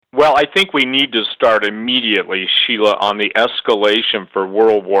Well, I think we need to start immediately, Sheila, on the escalation for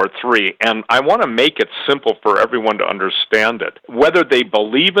World War III. And I want to make it simple for everyone to understand it. Whether they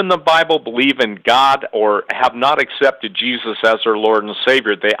believe in the Bible, believe in God, or have not accepted Jesus as their Lord and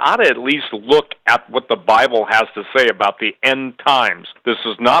Savior, they ought to at least look at what the Bible has to say about the end times. This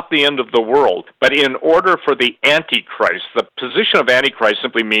is not the end of the world. But in order for the Antichrist, the position of Antichrist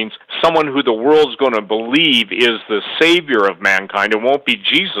simply means someone who the world's going to believe is the Savior of mankind. It won't be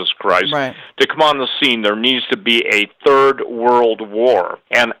Jesus Christ. Right. To come on the scene, there needs to be a third world war.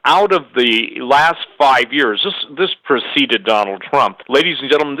 And out of the last 5 years, this preceded Donald Trump. Ladies and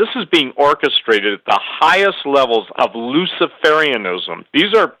gentlemen, this is being orchestrated at the highest levels of Luciferianism.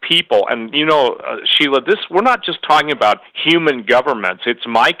 These are people, and Sheila, we're not just talking about human governments. It's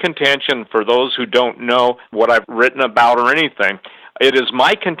my contention, for those who don't know what I've written about or anything, it is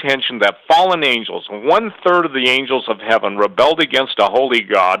my contention that fallen angels, 1/3 of the angels of heaven, rebelled against a holy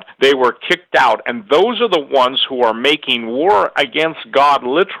God. They were kicked out, and those are the ones who are making war against God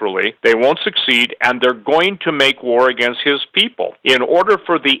literally. They won't succeed, and they're going to make war against His people. In order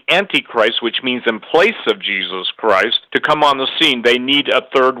for the Antichrist, which means in place of Jesus Christ, to come on the scene, they need a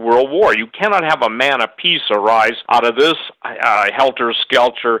third world war. You cannot have a man of peace arise out of this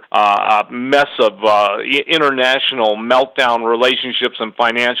helter-skelter mess of international meltdown relationships and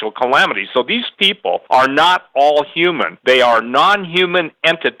financial calamity. So these people are not all human. They are non-human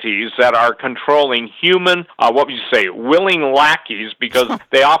entities that are controlling human, willing lackeys, because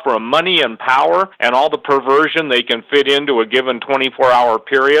they offer money and power and all the perversion they can fit into a given 24-hour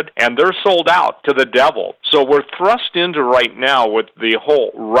period, and they're sold out to the devil. So we're thrust into right now with the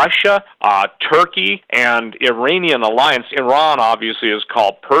whole Russia, Turkey, and Iranian alliance. Iran obviously is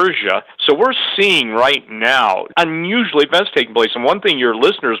called Persia. So we're seeing right now unusual events taking place. And one thing your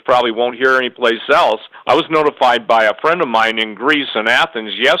listeners probably won't hear anyplace else, I was notified by a friend of mine in Greece, in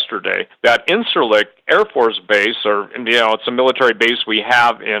Athens, yesterday, that Incirlik Air Force Base, or it's a military base we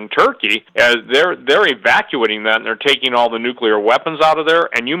have in Turkey, they're evacuating that, and they're taking all the nuclear weapons out of there.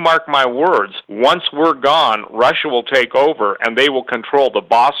 And you mark my words, once we're gone, Russia will take over, and they will control the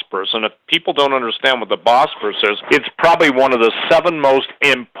Bosporus. And if people don't understand what the Bosporus is, it's probably one of the 7 most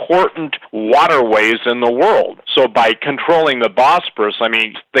important waterways in the world. So by controlling the Bosporus,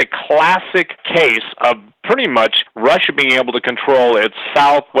 the classic case of pretty much Russia being able to control its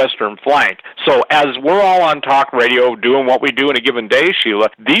southwestern flank. So as we're all on talk radio doing what we do in a given day, Sheila,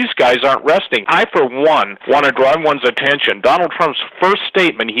 these guys aren't resting. I, for one, want to draw everyone's attention. Donald Trump's first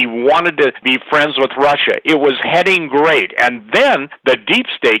statement, he wanted to be friends with Russia. It was heading great. And then the deep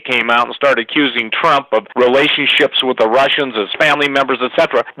state came out and started accusing Trump of relationships with the Russians, his family members,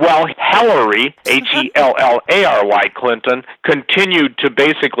 etc. Well, Hillary, Hellary Clinton, continued to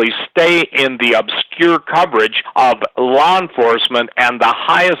basically stay in the obscure coverage of law enforcement and the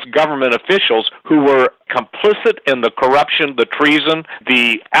highest government officials who were complicit in the corruption, the treason,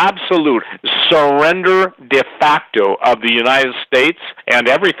 the absolute surrender de facto of the United States and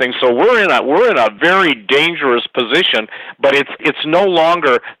everything. So we're in a very dangerous position, but it's no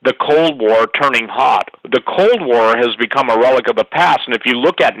longer the Cold War turning hot. The Cold War has become a relic of the past, and if you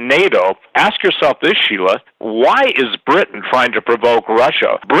look at NATO, ask yourself this, Sheila, why is Britain trying to provoke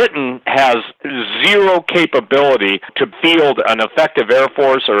Russia? Britain has zero capability to field an effective air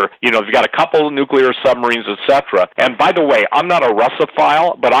force, or, they've got a couple of nuclear submarines, etc. And by the way, I'm not a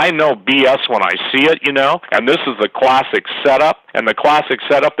Russophile, but I know BS when I see it, and this is the classic setup. And the classic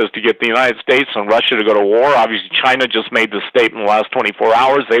setup is to get the United States and Russia to go to war. Obviously, China just made the statement in the last 24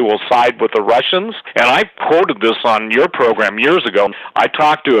 hours they will side with the Russians. And I quoted this on your program years ago. I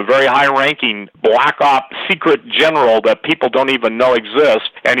talked to a very high-ranking black ops secret general that people don't even know exists,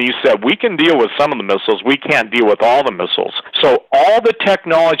 and he said, we can deal with some of the missiles, we can't deal with all the missiles. So all the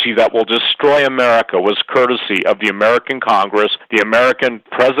technology that will destroy America was courtesy of the American Congress, the American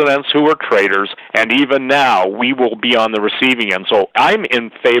presidents who were traitors, and even now we will be on the receiving end. So I'm in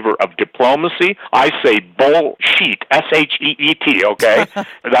favor of diplomacy. I say bullshit, S-H-E-E-T, okay?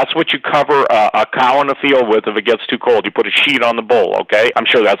 That's what you cover a cow in the field with if it gets too cold. You put a sheet on the bull, okay? I'm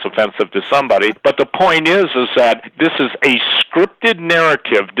sure that's offensive to somebody. But the point is that this is a scripted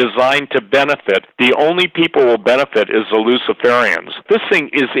narrative designed to benefit. The only people who will benefit is the Luciferians. This thing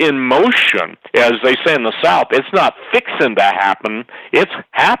is in motion, as they say in the South. It's not fixing to happen. It's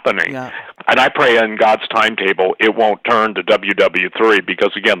happening. Yeah. And I pray in God's timetable it won't turn to WW3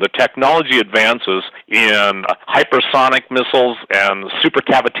 because, again, the technology advances in hypersonic missiles and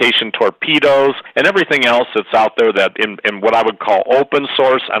supercavitation torpedoes and everything else that's out there that in what I would call open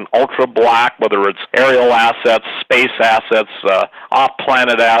source and ultra black, whether it's aerial assets, space assets,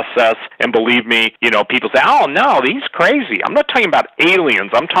 off-planet assets. And believe me, people say, oh, no, he's crazy. I'm not talking about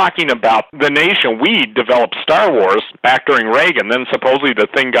aliens. I'm talking about the nation. We developed Star Wars back during Reagan. Then supposedly the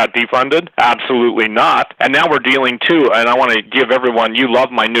thing got defunded. Absolutely not. And now we're dealing too, and I want to give everyone, you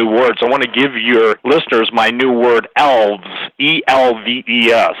love my new words, I want to give your listeners my new word, ELVS,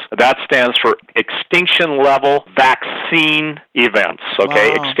 E-L-V-E-S. That stands for Extinction Level Vaccine Events,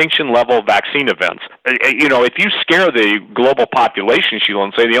 okay? Wow. Extinction Level Vaccine Events. If you scare the global population, Sheila,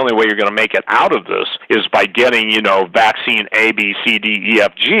 and say the only way you're going to make it out of this is by getting, vaccine A, B, C, D, E,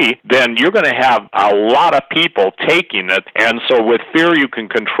 F, G, then you're going to have a lot of people taking it. And so with fear, you can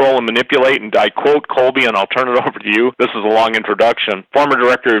control and manipulate. And I quote Colby, and I'll turn it over to you. This is a long introduction. Former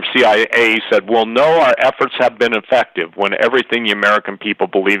director of CIA said, we'll know our efforts have been effective when everything the American people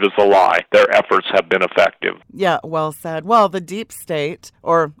believe is a lie. Their efforts have been effective. Yeah, well said. Well, the deep state,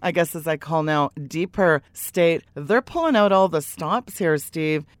 or I guess as I call now, deeper state, they're pulling out all the stops here,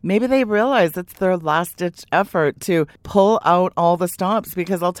 Steve. Maybe they realize it's their last-ditch effort to pull out all the stops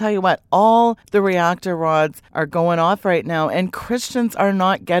because I'll tell you what, all the reactor rods are going off right now, and Christians are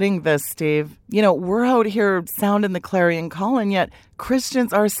not getting this, Steve. We're out here sounding the clarion call, and yet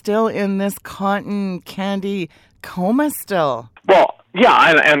Christians are still in this cotton candy coma still. Well,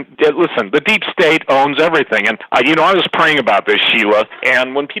 yeah, and listen, the deep state owns everything. And, I was praying about this, Sheila,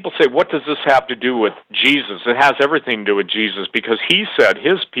 and when people say, what does this have to do with Jesus? It has everything to do with Jesus because he said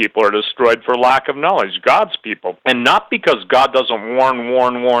his people are destroyed for lack of knowledge, God's people. And not because God doesn't warn,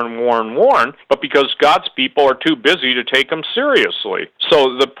 but because God's people are too busy to take him seriously.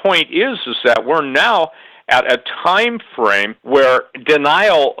 So the point is that we're now at a time frame where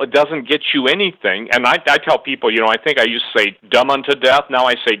denial doesn't get you anything. And I tell people, I think I used to say dumb unto death. Now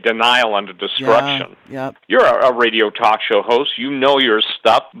I say denial unto destruction. Yeah, yep. You're a radio talk show host. You know your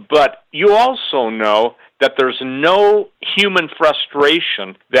stuff. But you also know that there's no human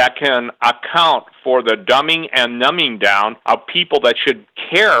frustration that can account for the dumbing and numbing down of people that should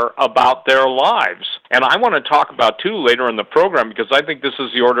care about their lives. And I want to talk about, too, later in the program, because I think this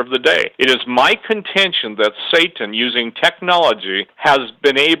is the order of the day. It is my contention that Satan, using technology, has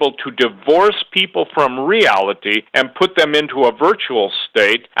been able to divorce people from reality and put them into a virtual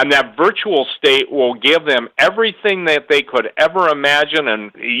state, and that virtual state will give them everything that they could ever imagine,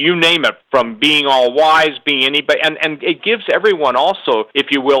 and you name it, from being all wise, being anybody, and it gives everyone also, if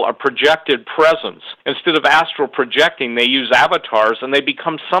you will, a projected presence. Instead of astral projecting, they use avatars, and they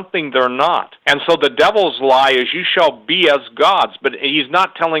become something they're not. And so the devil's lie is, you shall be as gods, but he's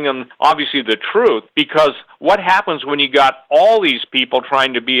not telling them, obviously, the truth, because what happens when you got all these people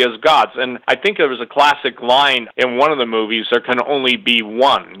trying to be as gods? And I think there was a classic line in one of the movies, there can only be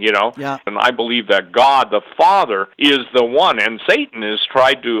one, Yeah. And I believe that God, the Father, is the one, and Satan has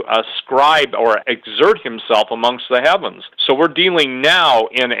tried to ascribe or exert himself amongst the heavens. So we're dealing now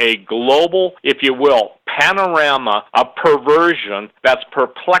in a global, if you will, panorama of perversion that's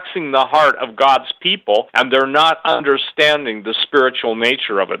perplexing the heart of God's people, and they're not understanding the spiritual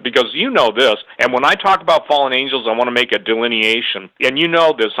nature of it. Because you know this, and when I talk about fallen angels, I want to make a delineation. And you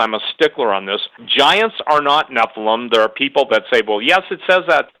know this, I'm a stickler on this. Giants are not Nephilim. There are people that say, well, yes, it says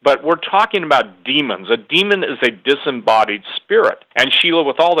that, but we're talking about demons. A demon is a disembodied spirit. And Sheila,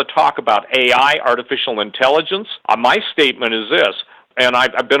 with all the talk about AI, artificial intelligence, my statement is this. And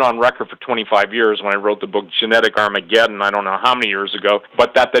I've been on record for 25 years when I wrote the book Genetic Armageddon, I don't know how many years ago,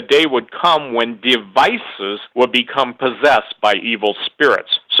 but that the day would come when devices would become possessed by evil spirits.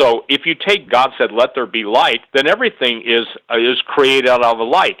 So if you take God said, let there be light, then everything is created out of a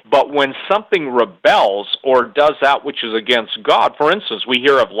light. But when something rebels or does that which is against God, for instance, we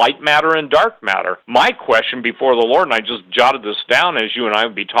hear of light matter and dark matter. My question before the Lord, and I just jotted this down as you and I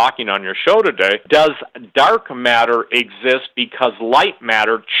would be talking on your show today, does dark matter exist because light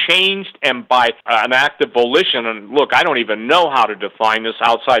matter changed and by an act of volition, and look, I don't even know how to define this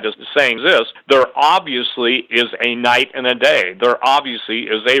outside of saying this, there obviously is a night and a day. There obviously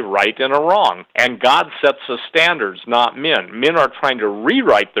is a right and a wrong. And God sets the standards, not men. Men are trying to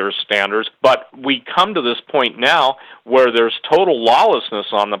rewrite their standards, but we come to this point now where there's total lawlessness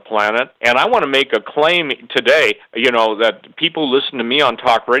on the planet. And I want to make a claim today, that people listen to me on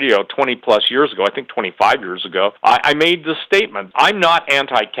talk radio 20 plus years ago, I think 25 years ago, I made this statement. I'm not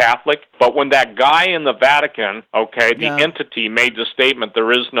anti-Catholic, but when that guy in the Vatican, the entity made the statement,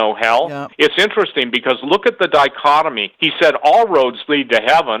 there is no hell, it's interesting because look at the dichotomy. He said all roads lead to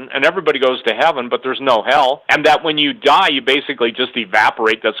heaven, and everybody goes to heaven, but there's no hell, and that when you die, you basically just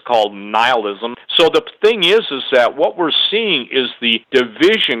evaporate. That's called nihilism. So the thing is that what we're seeing is the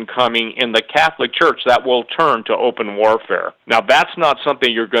division coming in the Catholic Church that will turn to open warfare. Now, that's not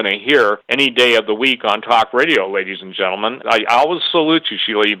something you're going to hear any day of the week on talk radio, ladies and gentlemen. I always salute you,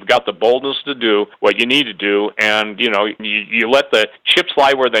 Sheila. You've got the boldness to do what you need to do, and, you let the chips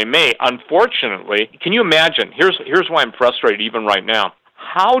lie where they may. Unfortunately, can you imagine? Here's why I'm frustrated even right now.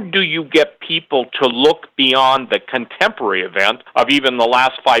 How do you get people to look beyond the contemporary event of even the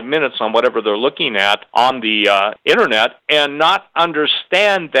last 5 minutes on whatever they're looking at on the Internet and not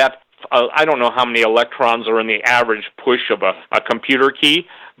understand that I don't know how many electrons are in the average push of a computer key,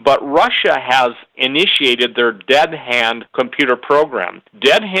 but Russia has initiated their dead hand computer program.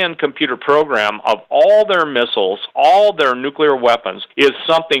 Dead hand computer program of all their missiles, all their nuclear weapons, is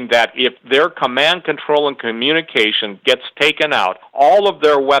something that if their command, control, and communication gets taken out, all of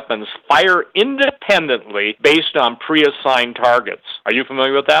their weapons fire independently based on pre-assigned targets. Are you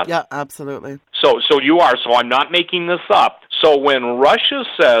familiar with that? Yeah, absolutely. So you are. So I'm not making this up. So when Russia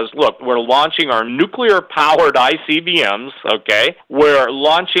says, look, we're launching our nuclear-powered ICBMs, okay, we're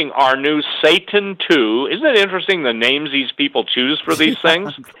launching our new Satan II. Isn't it interesting the names these people choose for these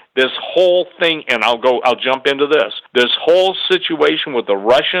things? This whole thing, and I'll jump into this whole situation with the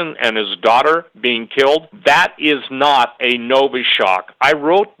Russian and his daughter being killed, that is not a Novichok. I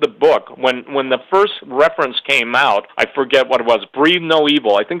wrote the book when the first reference came out. I forget what it was, Breathe No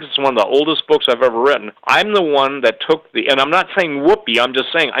Evil. I think it's one of the oldest books I've ever written. I'm the one that took and I'm not saying whoopee, I'm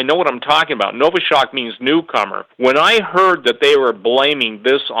just saying I know what I'm talking about. Novichok means newcomer. When I heard that they were blaming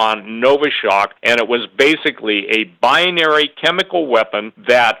this on Novichok, and it was basically a binary chemical weapon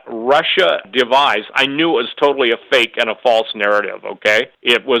that Russia devised, I knew it was totally a fake and a false narrative, okay?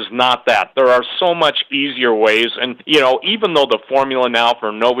 It was not that. There are so much easier ways, and, even though the formula now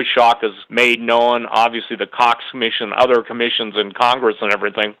for Novichok is made known, obviously the Cox Commission, other commissions in Congress and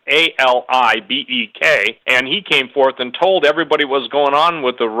everything, ALIBEK, and he came forth and told everybody what was going on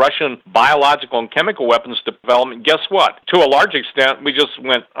with the Russian biological and chemical weapons development. Guess what? To a large extent, we just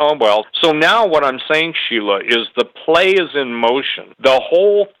went, oh, well. So now what I'm saying, Sheila, is the play is in motion. The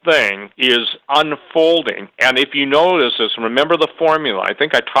whole thing is unfolding. And if you notice this, remember the formula. I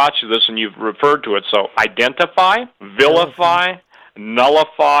think I taught you this and you've referred to it. So identify, vilify,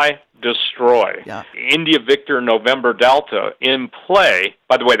 nullify, destroy. Yeah. India Victor November Delta in play.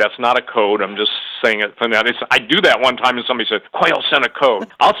 By the way, that's not a code. I'm just saying it from that. I do that one time and somebody said, Quayle, send a code.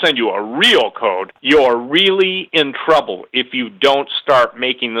 I'll send you a real code. You're really in trouble if you don't start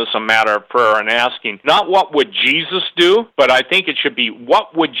making this a matter of prayer and asking, not what would Jesus do, but I think it should be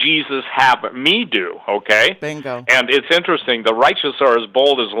what would Jesus have me do, okay? Bingo. And it's interesting. The righteous are as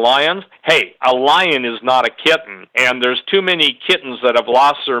bold as lions. Hey, a lion is not a kitten, and there's too many kittens that have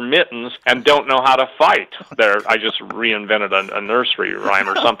lost their mittens and don't know how to fight. I just reinvented a nursery rhyme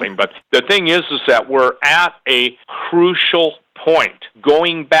or something. But the thing is that we're at a crucial point,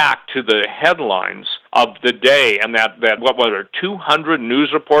 going back to the headlines of the day, and that what was there, 200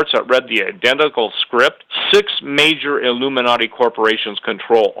 news reports that read the identical script. 6 major Illuminati corporations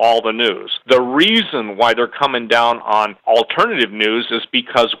control all the news. The reason why they're coming down on alternative news is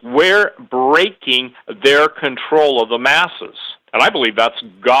because we're breaking their control of the masses. And I believe that's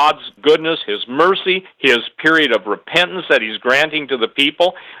God's goodness, His mercy, His period of repentance that He's granting to the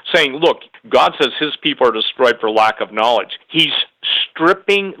people, saying, look, God says His people are destroyed for lack of knowledge. He's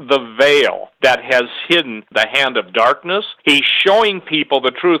stripping the veil that has hidden the hand of darkness. He's showing people the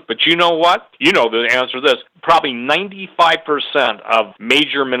truth, but you know what? You know the answer to this. Probably 95% of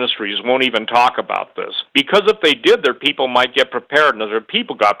major ministries won't even talk about this. Because if they did, their people might get prepared, and if their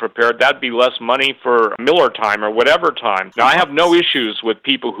people got prepared, that'd be less money for Miller time or whatever time. Now, I have no issues with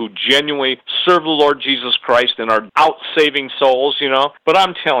people who genuinely serve the Lord Jesus Christ and are out saving souls, but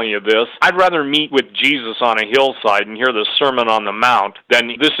I'm telling you this, I'd rather meet with Jesus on a hillside and hear the Sermon on the Mount than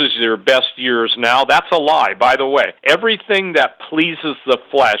this is your best years now. That's a lie, by the way. Everything that pleases the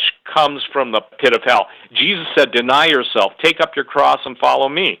flesh comes from the pit of hell. Jesus said, deny yourself, take up your cross and follow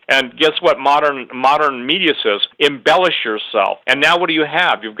me. And guess what modern media says? Embellish yourself. And now what do you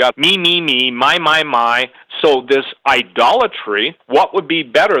have? You've got me, my. So this idolatry, what would be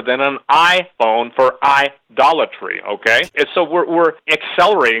better than an iPhone for idolatry, okay? And so we're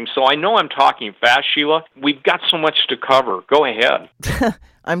accelerating. So I know I'm talking fast, Sheila. We've got so much to cover. Go ahead.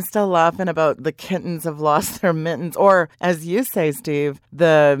 I'm still laughing about the kittens have lost their mittens, or as you say, Steve,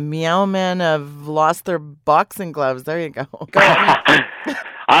 the meow men have lost their boxing gloves. There you go.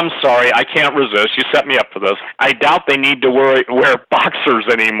 I'm sorry, I can't resist. You set me up for this. I doubt they need to wear boxers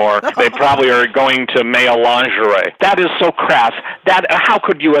anymore. They probably are going to male lingerie. That is so crass. How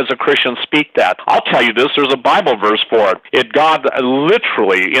could you as a Christian speak that? I'll tell you this, there's a Bible verse for it. God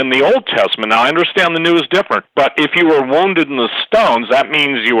literally in the Old Testament, now I understand the New is different, but if you were wounded in the stones, that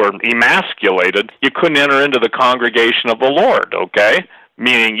means you were emasculated. You couldn't enter into the congregation of the Lord, okay?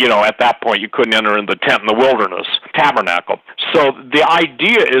 Meaning, at that point you couldn't enter in the tent in the wilderness, tabernacle. So the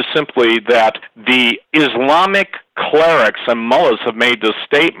idea is simply that the Islamic clerics and mullahs have made this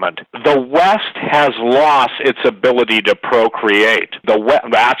statement. The West has lost its ability to procreate. The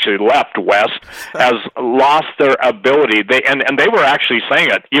left West has lost their ability. They were actually saying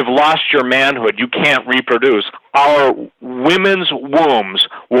it. You've lost your manhood. You can't reproduce. Our women's wombs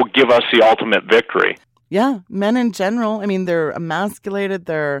will give us the ultimate victory. Yeah, men in general, they're emasculated,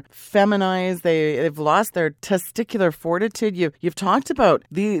 they're feminized, they've lost their testicular fortitude. You've talked about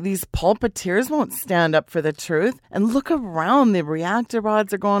these pulpiteers won't stand up for the truth. And look around, the reactor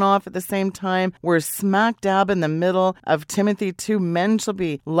rods are going off at the same time. We're smack dab in the middle of Timothy 2. Men shall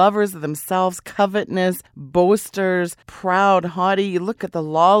be lovers of themselves, covetousness, boasters, proud, haughty. You look at the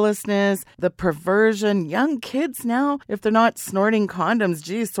lawlessness, the perversion. Young kids now, if they're not snorting condoms,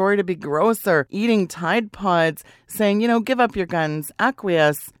 geez, sorry to be gross, or eating Tide Pods, saying, give up your guns,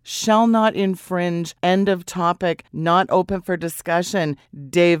 acquiesce, shall not infringe, end of topic, not open for discussion.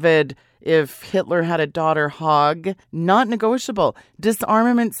 David, if Hitler had a daughter, Hog, not negotiable.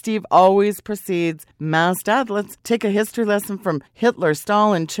 Disarmament, Steve, always precedes mass death. Let's take a history lesson from Hitler,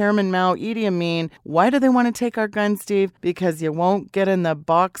 Stalin, Chairman Mao, Idi Amin. Why do they want to take our guns, Steve? Because you won't get in the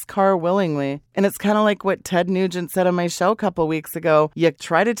boxcar willingly. And it's kind of like what Ted Nugent said on my show a couple weeks ago. You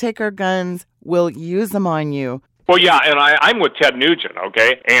try to take our guns, we'll use them on you. Well, yeah, and I'm with Ted Nugent,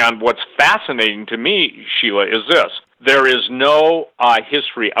 okay? And what's fascinating to me, Sheila, is this. There is no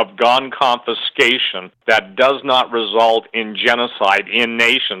history of gun confiscation that does not result in genocide in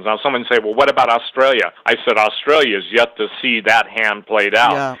nations. Now, someone say, well, what about Australia? I said Australia is yet to see that hand played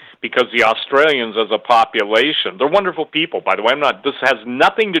out. Yeah. Because the Australians as a population, they're wonderful people, by the way. This has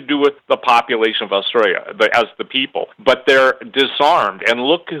nothing to do with the population of Australia as the people, but they're disarmed. And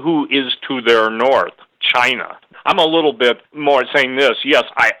look who is to their north, China. I'm a little bit more saying this. Yes,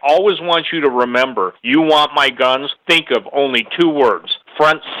 I always want you to remember, you want my guns? Think of only 2 words.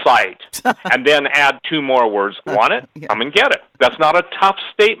 Front sight, and then add 2 more words. Want it? Yeah. Come and get it. That's not a tough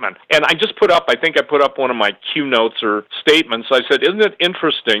statement. And I think I put up one of my Q notes or statements. I said, isn't it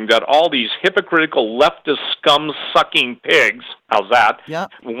interesting that all these hypocritical leftist scum-sucking pigs, how's that,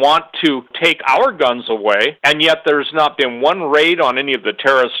 want to take our guns away, and yet there's not been one raid on any of the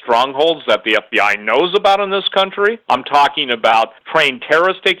terrorist strongholds that the FBI knows about in this country? I'm talking about trained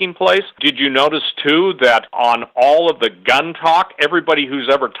terrorists taking place. Did you notice, too, that on all of the gun talk, everybody who's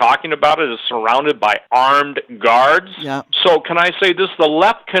ever talking about it is surrounded by armed guards? Yeah. So can I say this? The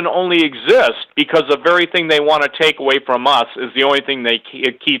left can only exist because the very thing they want to take away from us is the only thing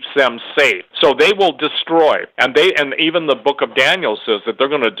it keeps them safe. So they will destroy. And even the book of Daniel says that they're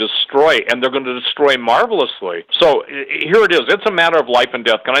going to destroy, and they're going to destroy marvelously. So here it is. It's a matter of life and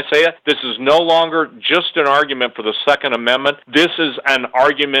death. Can I say it? This is no longer just an argument for the Second Amendment. This is an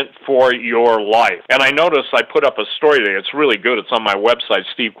argument for your life. And I noticed I put up a story today. It's really good. It's on my website,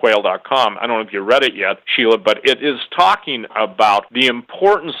 stevequayle.com. I don't know if you read it yet, Sheila, but it is talking about the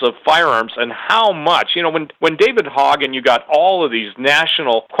importance of firearms and how much, when David Hogg and you got all of these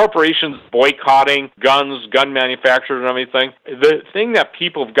national corporations boycotting guns, gun manufacturers and everything, the thing that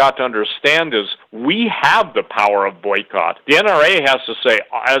people have got to understand is we have the power of boycott. The NRA has to say,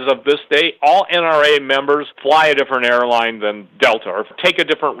 as of this day, all NRA members fly a different airline than Delta, or take a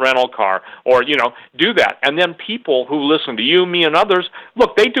different rental car, or, do that. And then people who listen to you, me, and others,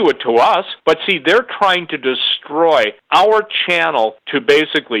 look, they do it to us, but see, they're trying to destroy our channel to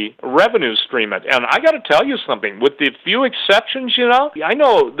basically revenue stream it. And I got to tell you something, with the few exceptions, I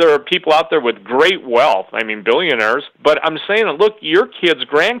know there are people out there with great wealth, billionaires, but I'm saying, look, your kids,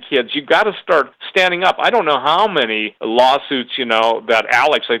 grandkids, you got to start standing up. I don't know how many lawsuits, that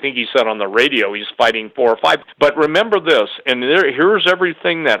Alex, I think he said on the radio, he's fighting 4 or 5. But remember this, and here's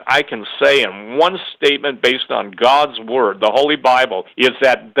everything that I can say in one statement based on God's Word, the Holy Bible, is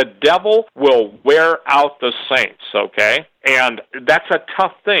that the devil will wear out the saints, okay? And that's a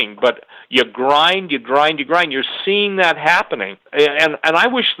tough thing, but you grind. You're seeing that happening, and I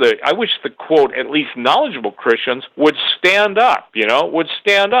wish the quote, at least knowledgeable Christians would stand up.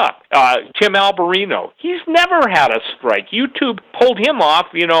 Tim Alberino, he's never had a strike. YouTube pulled him off,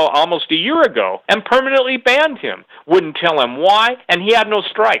 almost a year ago, and permanently banned him. Wouldn't tell him why, and he had no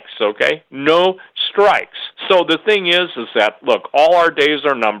strikes. Okay, no strikes. So the thing is that, look, all our days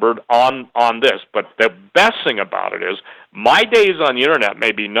are numbered on this, but the best thing about it is my days on the internet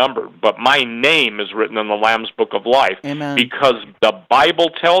may be numbered, but my name is written in the Lamb's Book of Life. Amen. Because the Bible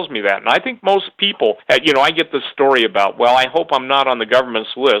tells me that. And I think most people, I get this story about, well, I hope I'm not on the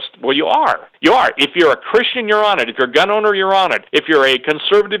government's list. Well, you are. You are. If you're a Christian, you're on it. If you're a gun owner, you're on it. If you're a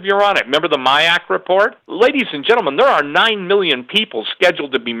conservative, you're on it. Remember the MIAC report? Ladies and gentlemen, there are 9 million people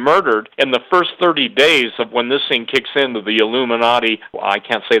scheduled to be murdered in the first 30 days of when this thing kicks into the Illuminati, well, I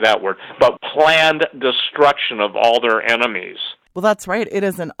can't say that word, but planned destruction of all their enemies. Well, that's right. It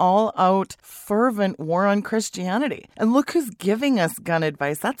is an all-out, fervent war on Christianity. And look who's giving us gun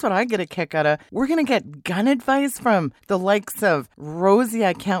advice. That's what I get a kick out of. We're going to get gun advice from the likes of Rosie,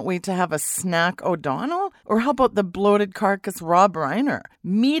 I can't wait to have a snack, O'Donnell? Or how about the bloated carcass, Rob Reiner?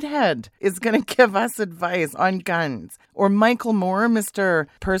 Meathead is going to give us advice on guns. Or Michael Moore, Mr.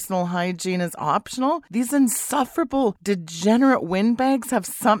 Personal Hygiene is Optional. These insufferable, degenerate windbags have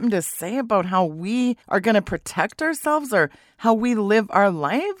something to say about how we are going to protect ourselves or how we live our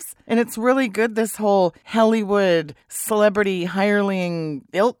lives. And it's really good, this whole Hollywood celebrity hireling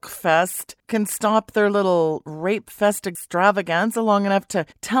ilk fest can stop their little rape fest extravaganza long enough to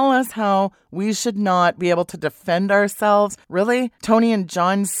tell us how we should not be able to defend ourselves. Really? Tony and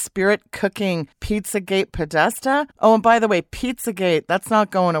John's spirit cooking Pizzagate Podesta? Oh, and by the way, Pizzagate, that's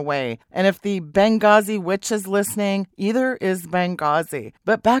not going away. And if the Benghazi witch is listening, either is Benghazi.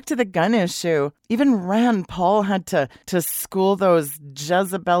 But back to the gun issue. Even Rand Paul had to school those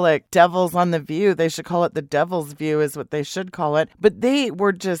Jezebelic devils on The View. They should call it the Devil's View is what they should call it. But they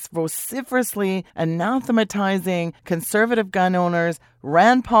were just vociferously anathematizing conservative gun owners.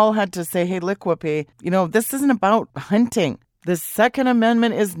 Rand Paul had to say, hey, look, Whoopi, this isn't about hunting. The Second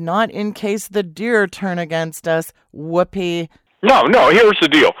Amendment is not in case the deer turn against us, Whoopi. No, here's the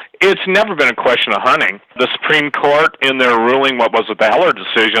deal. It's never been a question of hunting. The Supreme Court, in their ruling, what was it, the Heller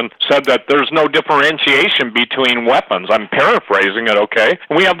decision, said that there's no differentiation between weapons. I'm paraphrasing it, okay?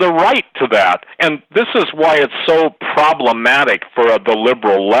 We have the right to that. And this is why it's so problematic for the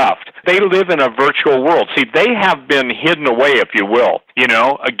liberal left. They live in a virtual world. See, they have been hidden away, if you will.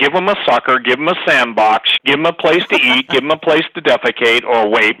 Give them a sucker, give them a sandbox, give them a place to eat, give them a place to defecate, or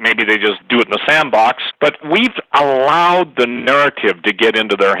wait, maybe they just do it in the sandbox. But we've allowed the narrative to get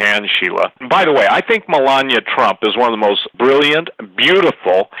into their hands, Sheila. By the way, I think Melania Trump is one of the most brilliant,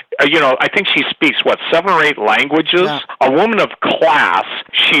 beautiful, I think she speaks, 7 or 8 languages? Yeah. A woman of class.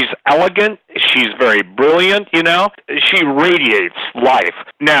 She's elegant. She's very brilliant, She radiates life.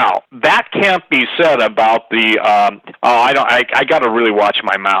 Now, that can't be said about I got to really watch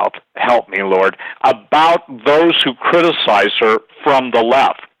my mouth. Help me, Lord. About those who criticize her from the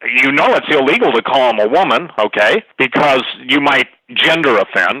left. It's illegal to call them a woman, okay, because you might gender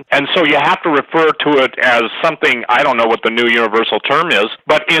offend, and so you have to refer to it as something, I don't know what the new universal term is,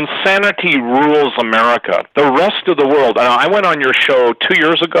 but insanity rules America. The rest of the world, I went on your show 2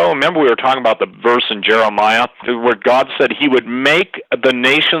 years ago, remember we were talking about the verse in Jeremiah, where God said he would make the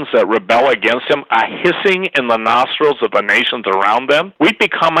nations that rebel against him a hissing in the nostrils of the nations around them. We've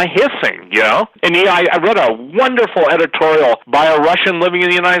become a hissing, And I read a wonderful editorial by a Russian living in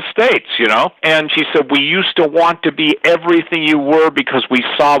the United States, and she said, we used to want to be everything you were because we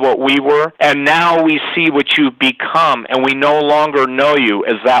saw what we were, and now we see what you've become, and we no longer know you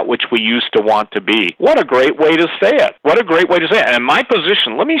as that which we used to want to be. What a great way to say it. What a great way to say it. And in my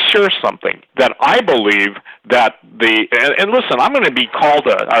position, let me share something that I believe that and listen, I'm going to be called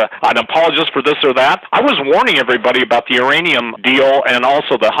an apologist for this or that. I was warning everybody about the uranium deal and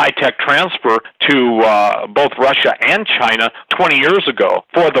also the high-tech transfer to both Russia and China 20 years ago.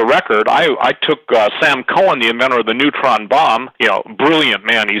 For the record, I took Sam Cohen, the inventor of the neutron bomb, brilliant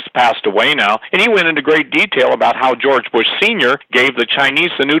man, he's passed away now, and he went into great detail about how George Bush Sr. gave the Chinese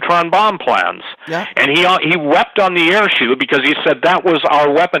the neutron bomb plans. Yeah. And he wept on the air, Sheila, because he said that was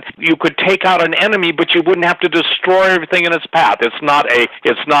our weapon. You could take out an enemy, but you wouldn't have to destroy everything in its path. It's not a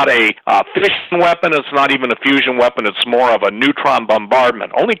fission weapon. It's not even a fusion weapon. It's more of a neutron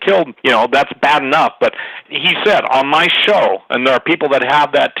bombardment. Only killed, that's bad enough. But he said on my show, and there are people that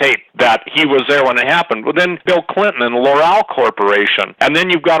have that tape, that he was there when it happened. Well, then Bill Clinton and L'Oreal Corporation, and then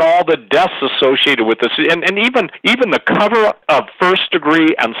you've got all the deaths associated with this, and even the cover of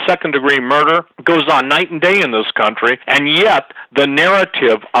first-degree and second-degree murder goes on night and day in this country, and yet the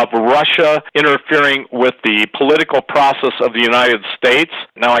narrative of Russia interfering with the political process of the United States.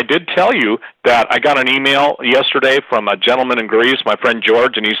 Now, I did tell you that I got an email yesterday from a gentleman in Greece, my friend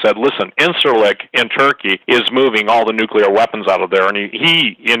George, and he said, listen, Incirlik in Turkey is moving all the nuclear weapons out of there, and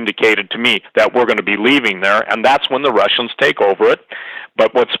he indicated to me that we're going to be leaving there, and that's when the Russians take over it.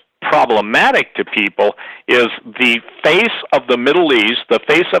 But what's problematic to people is the face of the Middle East, the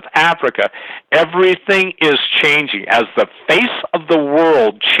face of Africa. Everything is changing. As the face of the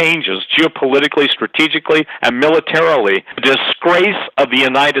world changes geopolitically, strategically, and militarily, the disgrace of the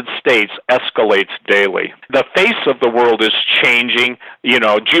United States escalates daily. The face of the world is changing,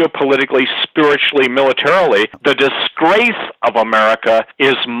 geopolitically, spiritually, militarily. The disgrace of America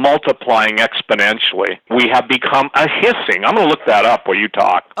is multiplying exponentially. We have become a hissing. I'm going to look that up while you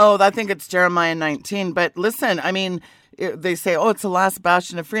talk. Oh, I think it's Jeremiah 19. But listen, I mean, they say, it's the last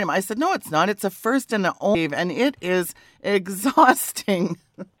bastion of freedom. I said, no, it's not. It's a first and the only, and it is exhausting.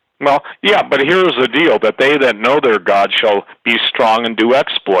 Well, yeah, but here's the deal, that they that know their God shall be strong and do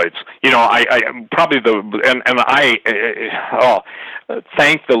exploits.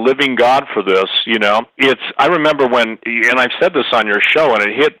 Thank the living God for this, I remember when, and I've said this on your show, and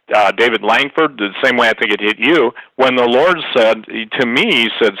it hit David Langford the same way I think it hit you, when the Lord said to me, he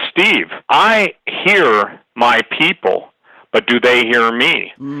said, Steve, I hear my people, but do they hear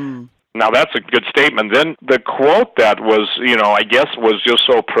me? Now, that's a good statement. Then the quote that was, I guess was just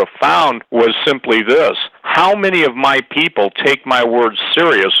so profound was simply this: how many of my people take my words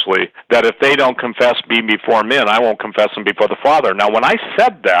seriously, that if they don't confess me before men, I won't confess them before the Father? Now, when I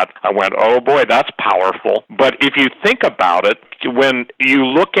said that, I went, oh boy, that's powerful. But if you think about it, when you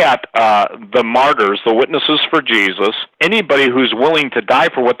look at the martyrs, the witnesses for Jesus, anybody who's willing to die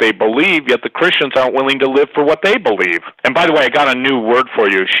for what they believe, yet the Christians aren't willing to live for what they believe. And by the way, I got a new word for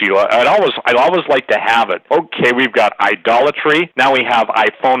you, Sheila. I'd always like to have it. Okay, we've got idolatry. Now we have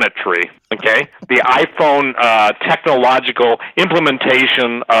iPhonetry. Okay, the iPhone technological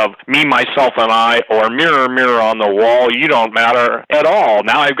implementation of me, myself, and I, or mirror, mirror on the wall, you don't matter at all.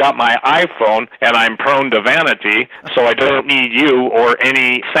 Now I've got my iPhone, and I'm prone to vanity, so I don't need you or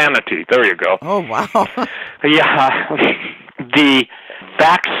any sanity. There you go. Oh, wow. Yeah. The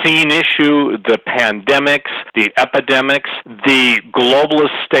vaccine issue, the pandemics, the epidemics, the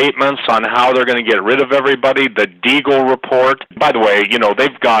globalist statements on how they're going to get rid of everybody, the Deagle report. By the way,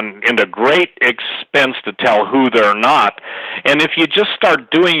 they've gone into great expense to tell who they're not. And if you just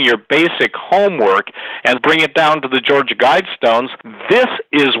start doing your basic homework and bring it down to the Georgia Guidestones, this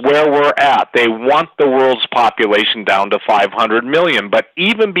is where we're at. They want the world's population down to 500 million. But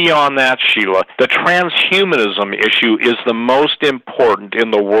even beyond that, Sheila, the transhumanism issue is the most important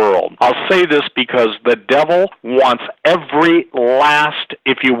in the world. I'll say this because the devil wants every last,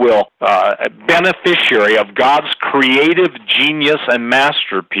 if you will, beneficiary of God's creative genius and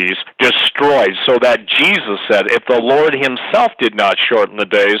masterpiece destroyed, so that Jesus said, if the Lord himself did not shorten the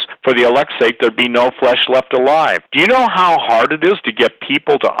days, for the elect's sake there'd be no flesh left alive. Do you know how hard it is to get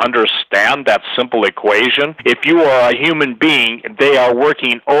people to understand that simple equation? If you are a human being, they are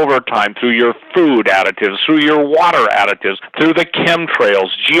working overtime through your food additives, through your water additives, through the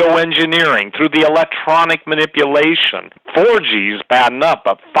chemtrails, geoengineering, through the electronic manipulation. 4G is bad enough,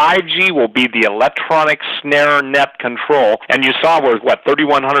 but 5G will be the electronic snare net control. And you saw we're,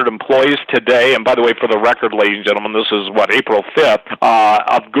 3,100 employees today, and by the way, for the record, ladies and gentlemen, this is, April 5th,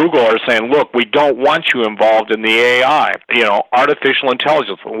 of Google are saying, look, we don't want you involved in the AI, artificial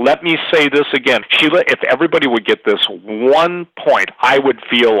intelligence. Let me say this again. Sheila, if everybody would get this one point, I would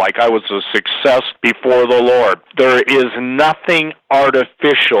feel like I was a success before the Lord. There is nothing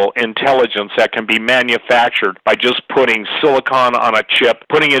artificial intelligence that can be manufactured by just putting silicon on a chip,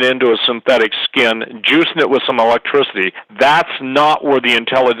 putting it into a synthetic skin, juicing it with some electricity. That's not where the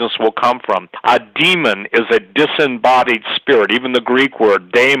intelligence will come from. A demon is a disembodied spirit. Even the Greek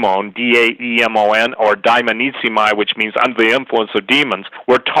word daemon, D-A-E-M-O-N, or daimonizomai, which means under the influence of demons.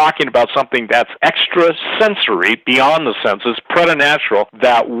 We're talking about something that's extrasensory, beyond the senses, preternatural,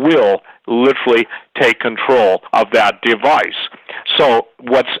 that will literally take control of that device. So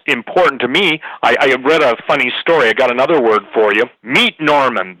what's important to me, I read a funny story. I got another word for you. Meet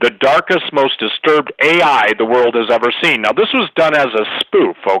Norman, the darkest, most disturbed AI the world has ever seen. Now, this was done as a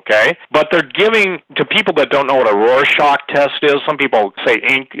spoof, okay? But they're giving, to people that don't know what a Rorschach test is, some people say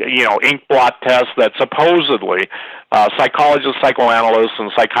ink blot test, that supposedly psychologists, psychoanalysts,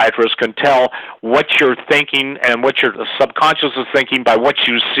 and psychiatrists can tell what you're thinking and what your subconscious is thinking by what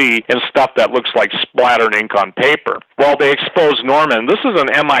you see in stuff that looks like splattered ink on paper. Well, they exposed Norman. This is an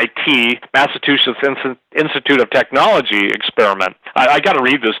MIT, Massachusetts Institute of Technology experiment. I got to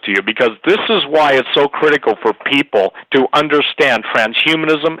read this to you because this is why it's so critical for people to understand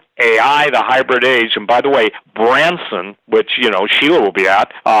transhumanism, AI, the hybrid age. And by the way, Branson, which, Sheila will be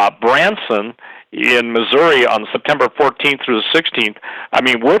at, Branson in Missouri on September 14th through the 16th, I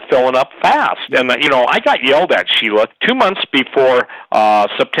mean, we're filling up fast. And, I got yelled at, Sheila, 2 months before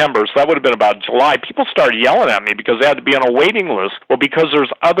September, so that would have been about July. People started yelling at me because they had to be on a waiting list. Well, because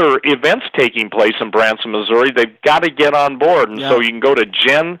there's other events taking place in Branson, Missouri, they've got to get on board. And so you can go to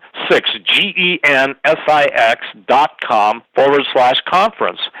Gen6,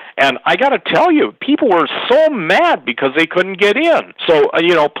 GENSIX.com/conference. And I got to tell you, people were so mad because they couldn't get in. So,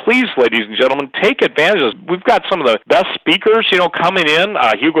 please, ladies and gentlemen, take advantage of this. We've got some of the best speakers, coming in.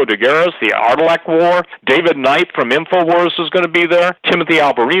 Hugo Degueras, the Ardelec War. David Knight from InfoWars is going to be there. Timothy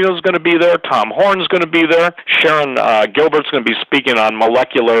Alberino is going to be there. Tom Horn is going to be there. Sharon Gilbert's going to be speaking on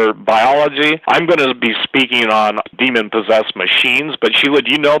molecular biology. I'm going to be speaking on demon-possessed machines. But, Sheila,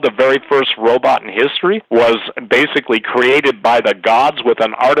 do you know the very first robot in history was basically created by the gods with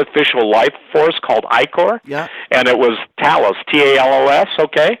an artificial life force called Icor? Yeah. And it was Talos, T-A-L-O-S,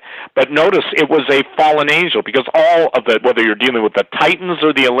 okay? But notice it was a fallen angel, because all of it, whether you're dealing with the Titans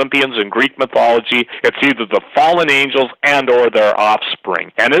or the Olympians in Greek mythology, it's either the fallen angels and or their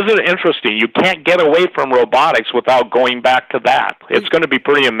offspring. And isn't it interesting? You can't get away from robotics without going back to that. It's going to be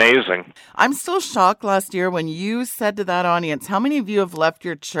pretty amazing. I'm still shocked last year when you said to that audience, how many of you have left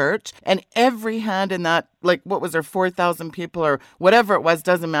your church? And every hand in that, what was there, 4,000 people or whatever it was,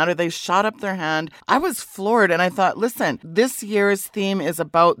 doesn't matter. They shot up their hand. I was floored, and I thought, listen, this year's theme is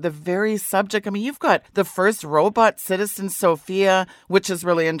about the very subject. I mean, you've got the first robot citizen, Sophia, which is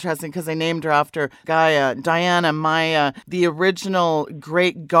really interesting because they named her after Gaia, Diana, Maya, the original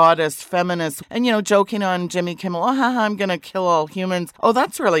great goddess, feminist, and, joking on Jimmy Kimmel, I'm going to kill all humans. Oh,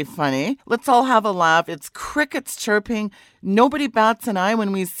 that's really funny. Let's all have a laugh. It's crickets chirping. Nobody bats an eye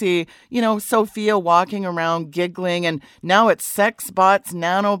when we see, Sophia walking around giggling, and now it's sex bots,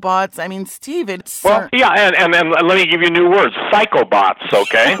 nanobots. I mean, Steve, it's... Well, yeah, and let me give you new words, psychobots,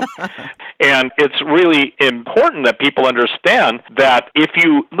 okay? And it's really important that people understand that if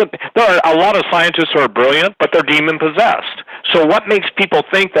you... Look, there are a lot of scientists who are brilliant, but they're demon-possessed. So what makes people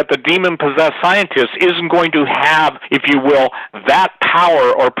think that the demon-possessed scientist isn't going to have, if you will, that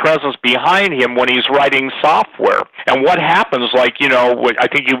power or presence behind him when he's writing software? And what happens, I think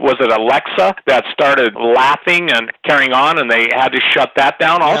was it Alexa that started laughing and carrying on, and they had to shut that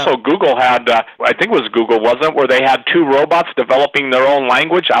down? Also, Google had, I think it was Google, wasn't it, where they had two robots developing their own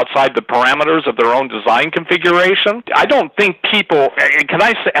language outside the parameters of their own design configuration? I don't think people, can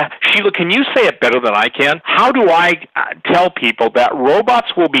I say, Sheila, can you say it better than I can? How do I tell people that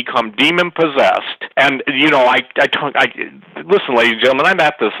robots will become demon-possessed? And, listen, ladies and gentlemen, I'm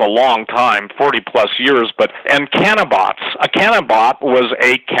at this a long time, 40-plus years, and cannibots. A cannibot was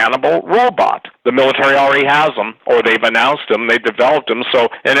a cannibal robot. The military already has them, or they've announced them, they've developed them, so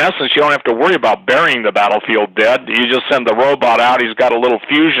in essence, you don't have to worry about burying the battlefield dead. You just send the robot out, he's got a little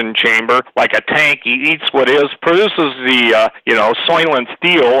fusion chamber, like a tank, he eats what is, produces the, Soylent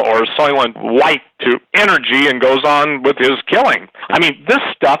steel or Soylent white to energy and goes on with his killing. I mean, this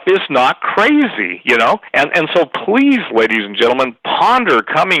stuff is not crazy, And so please, ladies and gentlemen, ponder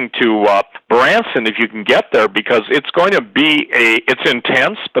coming to Branson if you can get there, because it's going to be it's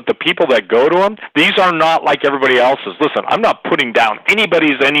intense, but the people that go to them, these are not like everybody else's. Listen, I'm not putting down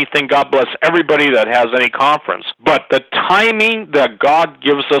anybody's anything. God bless everybody that has any conference. But the timing that God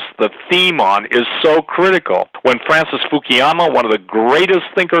gives us the theme on is so critical. When Francis Fukuyama, one of the greatest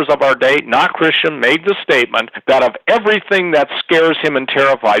thinkers of our day, not Christian, made the statement that of everything that scares him and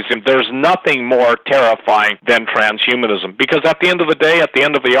terrifies him, there's nothing more terrifying than transhumanism. Because at the end of the day, at the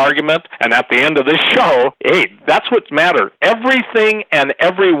end of the argument, and at the end of this show, hey, that's what matters. Everything and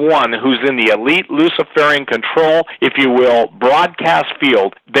everyone who's in the elite Luciferian control, if you will, broadcast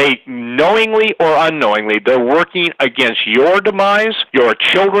field, they knowingly or unknowingly, they're working against your demise, your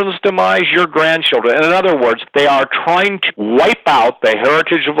children's demise, your grandchildren. And in other words, they are trying to wipe out the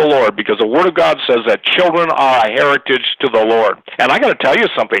heritage of the Lord, because the Word of God says that children are a heritage to the Lord. And I got to tell you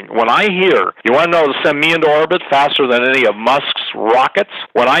something. When I hear, you want to know, to send me into orbit faster than any of Musk's rockets?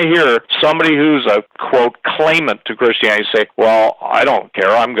 When I hear somebody who's a, quote, claimant to Christianity say, well, I don't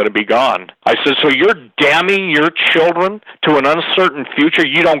care, I'm going to be gone. I said, so you're damning your children to an uncertain future?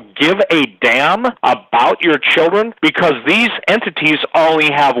 You don't give a damn about your children? Because these entities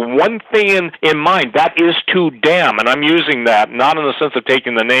only have one thing in mind, that is to damn. And I'm using that not in the sense of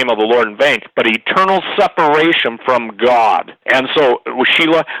taking the name of the Lord in vain, but eternal separation from God. And so,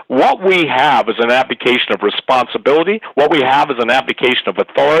 Sheila, what we have is an abdication of responsibility. What we have is an abdication of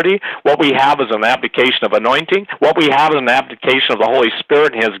authority. What we have is an abdication of anointing. What we have is an abdication of the Holy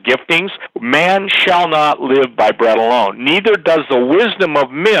Spirit and His giftings. Man shall not live by bread alone. Neither does the wisdom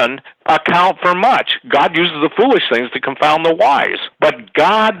of men account for much. God uses the foolish things to confound the wise. But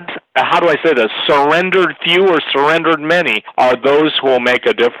God, how do I say this, surrendered few or surrendered many are those who will make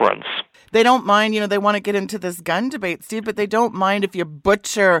a difference. They don't mind, they want to get into this gun debate, Steve, but they don't mind if you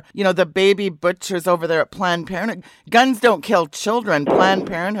butcher, the baby butchers over there at Planned Parenthood. Guns don't kill children. Planned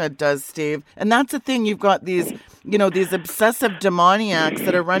Parenthood does, Steve. And that's the thing. You've got these obsessive demoniacs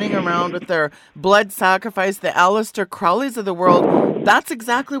that are running around with their blood sacrifice, the Aleister Crowleys of the world. That's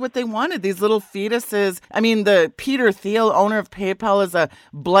exactly what they wanted, these little fetuses. I mean, the Peter Thiel, owner of PayPal, is a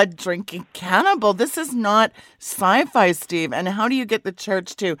blood-drinking cannibal. This is not sci-fi, Steve. And how do you get the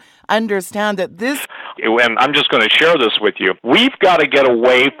church to understand that this... And I'm just going to share this with you. We've got to get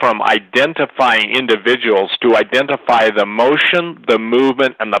away from identifying individuals to identify the motion, the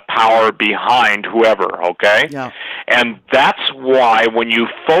movement, and the power behind whoever, okay? Yeah. And that's why when you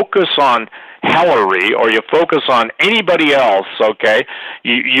focus on Hillary or you focus on anybody else, okay,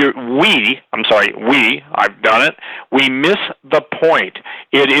 I've done it, we miss the point.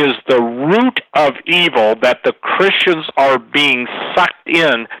 It is the root of evil that the Christians are being sucked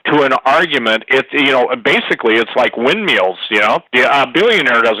in to an argument. It's, basically it's like windmills, A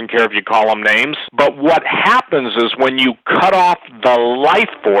billionaire doesn't care if you call them names, but what happens is when you cut off the life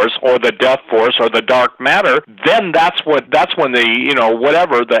force or the death force or the dark matter, then that's when the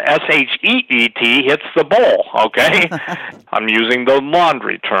SHEET hits the bowl, okay? I'm using the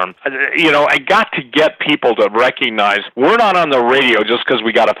laundry term. I got to get people to recognize we're not on the radio just because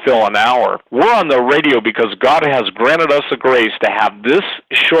we got to fill an hour. We're on the radio because God has granted us the grace to have this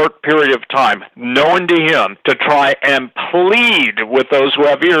short period of time known to Him to try and plead with those who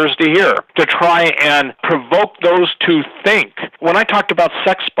have ears to hear, to try and provoke those to think. When I talked about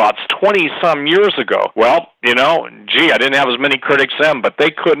sex bots 20-some years ago, well, I didn't have as many critics then, but they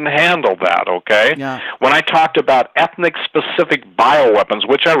couldn't handle that, okay? Yeah. When I talked about ethnic-specific bioweapons,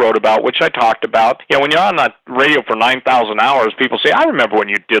 which I wrote about, which I talked about, when you're on the radio for 9,000 hours, people say, I remember when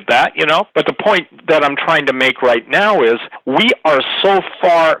you did that, But the point that I'm trying to make right now is we are so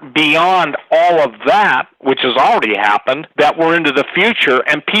far beyond all of that, which has already happened, that we're into the future,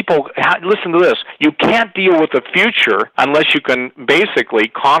 and people, listen to this, you can't deal with the future unless you can basically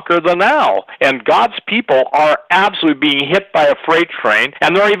conquer the now. And God's people are absolutely being hit by a freight train,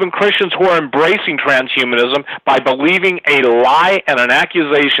 and there are even Christians who are embracing transhumanism by believing a lie and an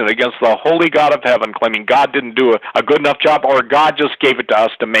accusation against the holy God of heaven, claiming God didn't do a good enough job, or God just gave it to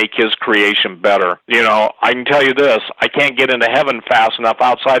us to make His creation better. I can tell you this, I can't get into heaven fast enough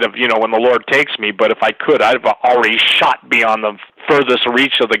outside of, when the Lord takes me, but if I could, I'd have already shot beyond the furthest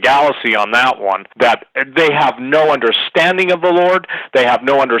reach of the galaxy on that one, that they have no understanding of the Lord, they have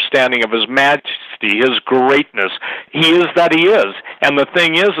no understanding of His majesty, His greatness. He is that He is. And the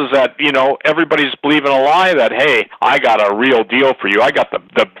thing is that, everybody's believing a lie that, hey, I got a real deal for you. I got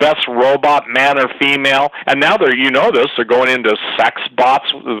the best robot, man or female. And now they're going into sex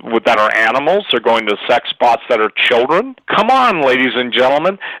bots that are animals. They're going to sex bots that are children. Come on, ladies and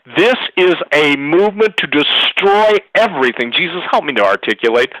gentlemen. This is a movement to destroy everything. Jesus, help me to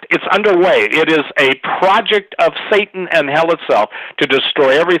articulate. It's underway. It is a project of Satan and hell itself to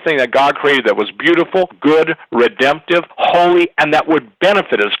destroy everything that God created that was beautiful, good, redemptive, holy, and that would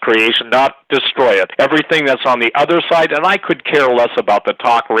benefit His creation, not destroy it. Everything that's on the other side, and I could care less about the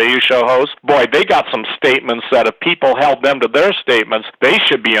talk radio show hosts. Boy, they got some statements that if people held them to their statements, they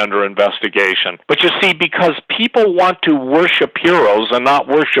should be under investigation. But you see, because people want to worship heroes and not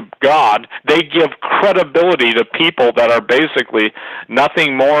worship God, they give credibility to people that are basically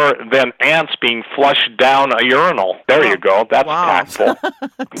nothing more than ants being flushed down a urinal. There you go. That's tactful.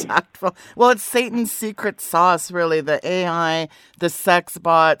 Tactful. Well, it's Satan's secret sauce, really. The AI, the sex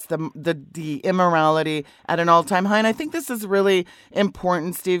bots, the immorality at an all-time high. And I think this is really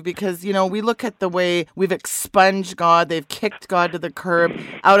important, Steve, because, we look at the way we've expunged God. They've kicked God to the curb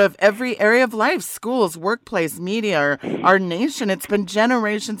out of every area of life, schools, workplace, media, our nation. It's been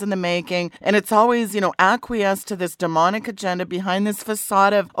generations in the making. And it's always, acquiesced to this demonic agenda behind this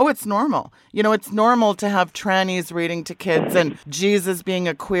facade of, it's normal. It's normal to have trannies reading to kids and Jesus being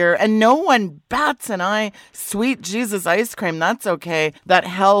a queer. And no one bats an eye. Sweet Jesus ice cream, that's okay. That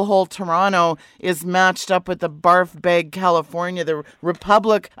hellhole Toronto is matched up with the barf bag California. The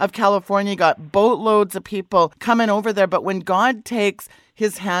Republic of California got boatloads of people coming over there. But when God takes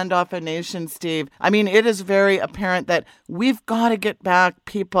his hand off a nation, Steve. I mean, it is very apparent that we've got to get back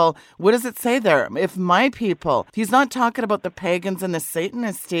people. What does it say there? If my people, he's not talking about the pagans and the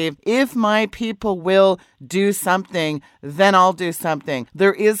Satanists, Steve. If my people will do something, then I'll do something.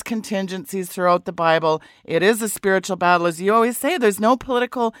 There is contingencies throughout the Bible. It is a spiritual battle. As you always say, there's no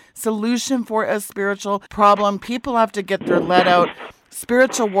political solution for a spiritual problem. People have to get their lead out.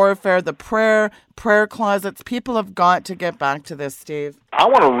 Spiritual warfare, the prayer closets. People have got to get back to this, Steve. I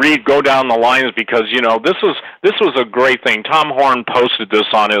want to go down the lines because, this was a great thing. Tom Horn posted this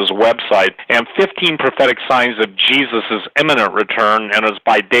on his website, and 15 prophetic signs of Jesus' imminent return, and it's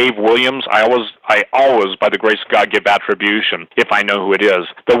by Dave Williams. I always, by the grace of God, give attribution if I know who it is.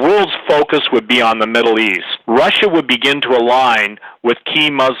 The world's focus would be on the Middle East. Russia would begin to align with key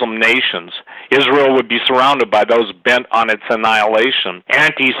Muslim nations. Israel would be surrounded by those bent on its annihilation.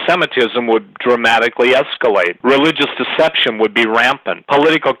 Anti-Semitism would dramatically escalate. Religious deception would be rampant.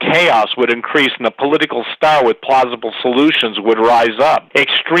 Political chaos would increase, and the political star with plausible solutions would rise up.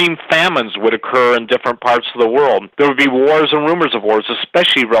 Extreme famines would occur in different parts of the world. There would be wars and rumors of wars,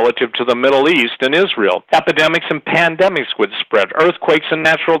 especially relative to the Middle East and Israel. Epidemics and pandemics would spread. Earthquakes and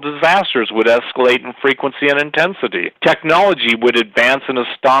natural disasters would escalate in frequency and intensity. Technology would advance in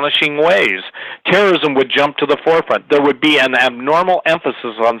astonishing ways. Terrorism would jump to the forefront. There would be an abnormal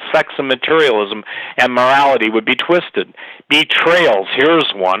emphasis on sex and materialism, and morality would be twisted. Betrayals,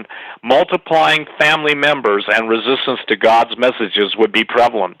 here's one. Multiplying family members and resistance to God's messages would be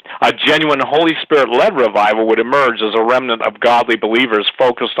prevalent. A genuine Holy Spirit-led revival would emerge as a remnant of godly believers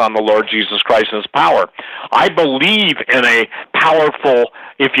focused on the Lord Jesus Christ and His power. I believe in a powerful,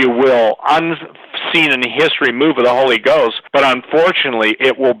 if you will, unseen in history move of the Holy Ghost, but unfortunately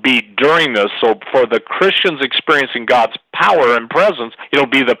it will be during this. So for the Christians experiencing God's power and presence, it'll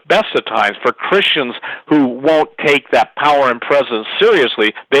be the best of times. For Christians who won't take that power and presence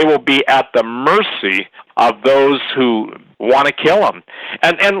seriously, they will be at the mercy of those who want to kill them.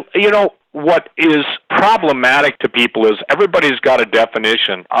 And what is problematic to people is everybody's got a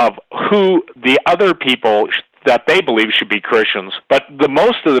definition of who the other people that they believe should be Christians. But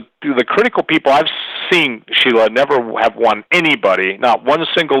most of the critical people I've seen, Sheila, never have won anybody, not one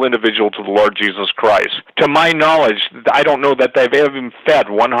single individual, to the Lord Jesus Christ. To my knowledge, I don't know that they've even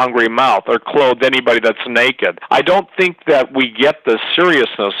fed one hungry mouth or clothed anybody that's naked. I don't think that we get the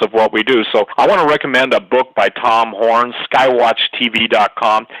seriousness of what we do. So I want to recommend a book by Tom Horn,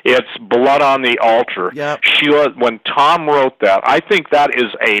 skywatchtv.com. It's Blood on the Altar. Yep. Sheila, when Tom wrote that, I think that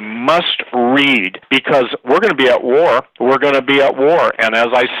is a must-read because we're going to be at war. We're going to be at war. And as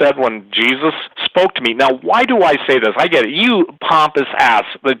I said when Jesus spoke to me, now why do I say this? I get it. You pompous ass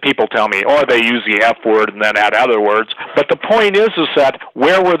that people tell me, or they use the F word and then add other words. But the point is that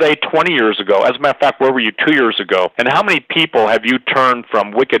where were they 20 years ago? As a matter of fact, where were you 2 years ago? And how many people have you turned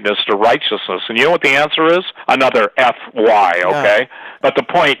from wickedness to righteousness? And you know what the answer is? Another FY, okay? Yeah. But the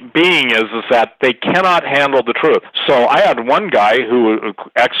point being is that they cannot handle the truth. So I had one guy who,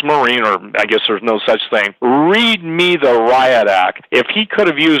 ex-Marine, or I guess there's no such thing, read me the Riot Act. If he could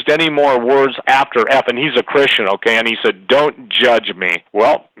have used any more words after F, and he's a Christian, okay, and he said, don't judge me.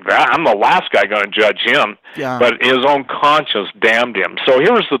 Well, I'm the last guy going to judge him, yeah. But his own conscience damned him. So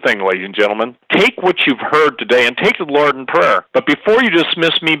here's the thing, ladies and gentlemen. Take what you've heard today and take to the Lord in prayer. But before you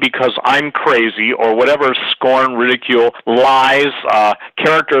dismiss me because I'm crazy or whatever scorn, ridicule, lies,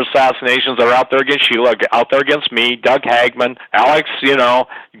 character assassinations that are out there against Sheila, out there against me, Doug Hagman, Alex,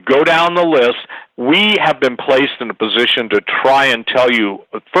 go down the list. We have been placed in a position to try and tell you,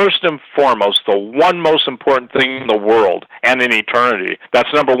 first and foremost, the one most important thing in the world and in eternity.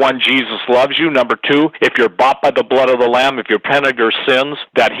 That's number one, Jesus loves you. Number two, if you're bought by the blood of the Lamb, if you're repented of your sins,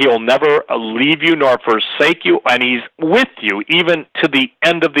 that He'll never leave you nor forsake you, and He's with you even to the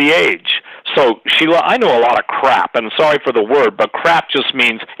end of the age. So, Sheila, I know a lot of crap, and sorry for the word, but crap just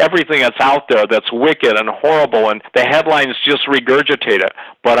means everything that's out there that's wicked and horrible, and the headlines just regurgitate it.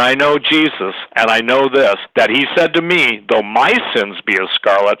 But I know Jesus, and I know this, that He said to me, though my sins be as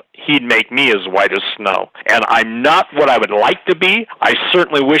scarlet, He'd make me as white as snow. And I'm not what I would like to be. I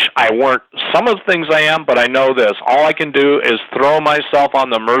certainly wish I weren't some of the things I am, but I know this. All I can do is throw myself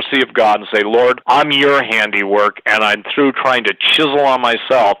on the mercy of God and say, Lord, I'm your handiwork, and I'm through trying to chisel on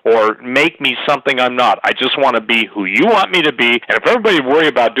myself or make me something I'm not. I just want to be who you want me to be. And if everybody would worry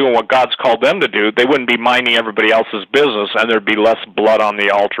about doing what God's called them to do, they wouldn't be minding everybody else's business, and there'd be less blood on the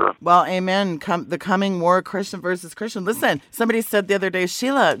altar. Well, amen. the coming war, Christian versus Christian. Listen, somebody said the other day,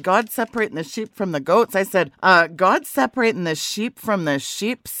 Sheila, God's separating the sheep from the goats. I said, God's separating the sheep from the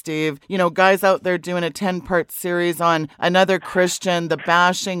sheep, Steve. You know, guys out there doing a 10-part series on another Christian, the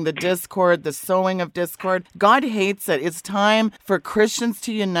bashing, the discord, the sowing of discord. God hates it. It's time for Christians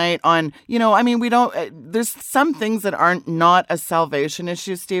to unite on, you know, I mean, we don't, there's some things that aren't not a salvation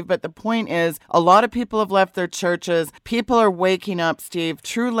issue, Steve, but the point is a lot of people have left their churches. People are waking up, Steve.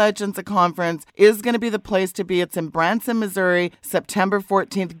 True Legends, a conference, is going to be the place to be. It's in Branson, Missouri, September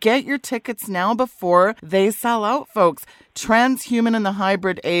 14th. Get your tickets now before they sell out, folks. Transhuman in the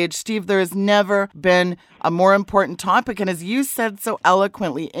hybrid age. Steve, there has never been a more important topic. And as you said so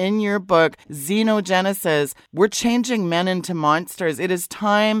eloquently in your book, Xenogenesis, we're changing men into monsters. It is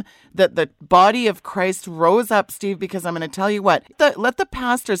time that the body of Christ rose up, Steve, because I'm going to tell you what, let the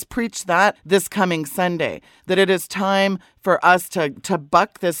pastors preach that this coming Sunday, that it is time for us to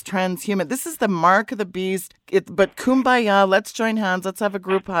buck this transhuman. This is the mark of the beast. But kumbaya, let's join hands. Let's have a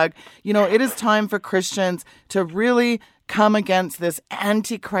group hug. You know, it is time for Christians to really come against this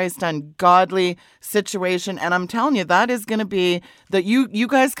antichrist, ungodly situation. And I'm telling you, that is going to be that you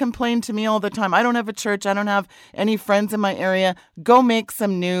guys complain to me all the time. I don't have a church. I don't have any friends in my area. Go make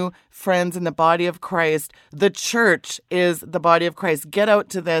some new friends in the body of Christ. The church is the body of Christ. Get out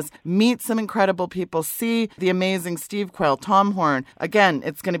to this. Meet some incredible people. See the amazing Steve Quayle, Tom Horn. Again,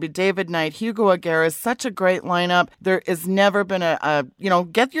 it's going to be David Knight, Hugo Aguirre. Such a great lineup. There has never been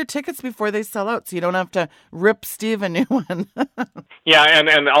get your tickets before they sell out so you don't have to rip Steve a new one. Yeah,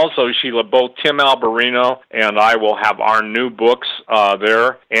 and also, Sheila, both Tim Alberino and I will have our new books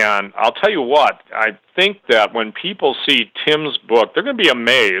there. And I'll tell you what, I think that when people see Tim's book, they're going to be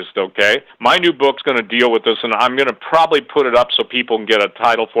amazed, okay? My new book's going to deal with this, and I'm going to probably put it up so people can get a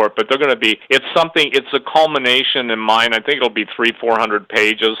title for it, but they're going to be, it's a culmination in mine. I think it'll be 300-400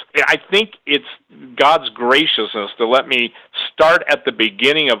 pages. I think it's God's graciousness to let me start at the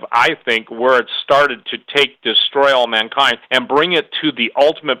beginning of, I think, where it started to destroy all mankind and bring it to the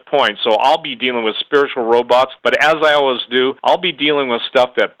ultimate point. So I'll be dealing with spiritual robots, but as I always do, I'll be dealing with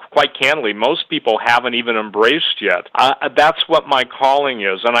stuff that, quite candidly, most people haven't even embraced yet. That's what my calling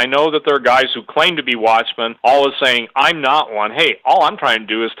is. And I know that there are guys who claim to be watchmen, always saying, I'm not one. Hey, all I'm trying to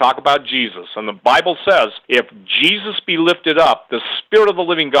do is talk about Jesus. And the Bible says, if Jesus be lifted up, the Spirit of the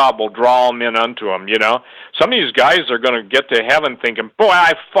living God will draw all men unto him, you know? Some of these guys are going to get to heaven thinking, boy,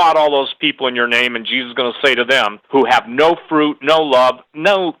 I fought all those people in your name, and Jesus is going to say to them, who have no fruit, no love,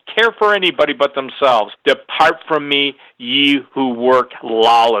 no care for anybody but themselves, depart from me, ye who work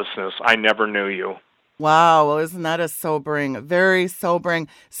lawlessness. I never knew you. Wow. Well, isn't that a sobering, very sobering.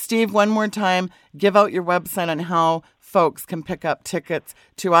 Steve, one more time, give out your website on how folks can pick up tickets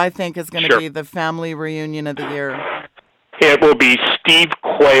to, I think, is going to be the family reunion of the year. It will be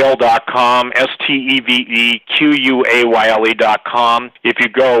stevequayle.com, SteveQuayle.com. If you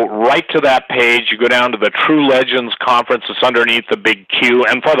go right to that page, you go down to the True Legends Conference. It's underneath the big Q.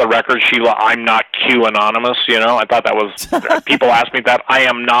 And for the record, Sheila, I'm not Q anonymous, you know. I thought that was, people ask me that. I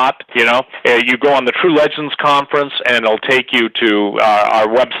am not, you know. You go on the True Legends Conference, and it'll take you to our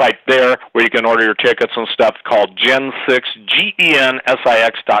website there where you can order your tickets and stuff called Gen6,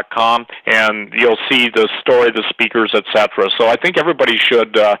 GENSIX.com. And you'll see the story, the speakers, etc. So I think everybody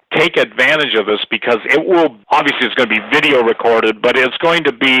should take advantage of this because it will, obviously it's going to be video recorded, but it's going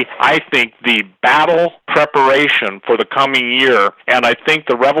to be, I think, the battle preparation for the coming year. And I think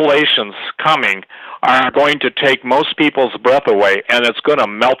the revelations coming are going to take most people's breath away, and it's going to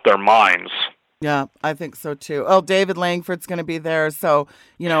melt their minds. Yeah, I think so too. Oh, David Langford's going to be there, so,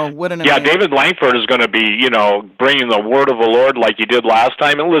 you know, what an amazing... Yeah, David Langford is going to be, you know, bringing the word of the Lord like he did last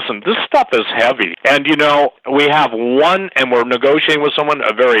time. And listen, this stuff is heavy. And, you know, we have one, and we're negotiating with someone,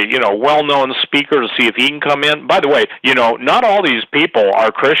 a very, you know, well-known speaker to see if he can come in. By the way, you know, not all these people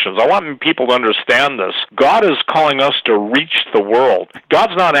are Christians. I want people to understand this. God is calling us to reach the world.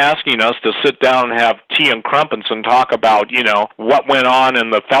 God's not asking us to sit down and have tea and crumpets and talk about, you know, what went on in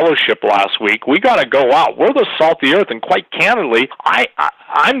the fellowship last week. We got to go out. We're the salt of the earth, and quite candidly,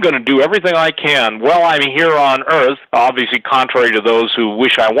 I'm going to do everything I can while I'm here on earth, obviously contrary to those who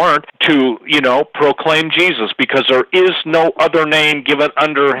wish I weren't, to, you know, proclaim Jesus, because there is no other name given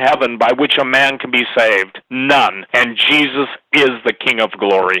under heaven by which a man can be saved. None. And Jesus is the King of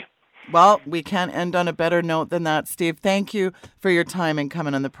glory. Well, we can't end on a better note than that, Steve. Thank you for your time and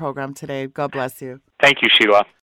coming on the program today. God bless you. Thank you, Sheila.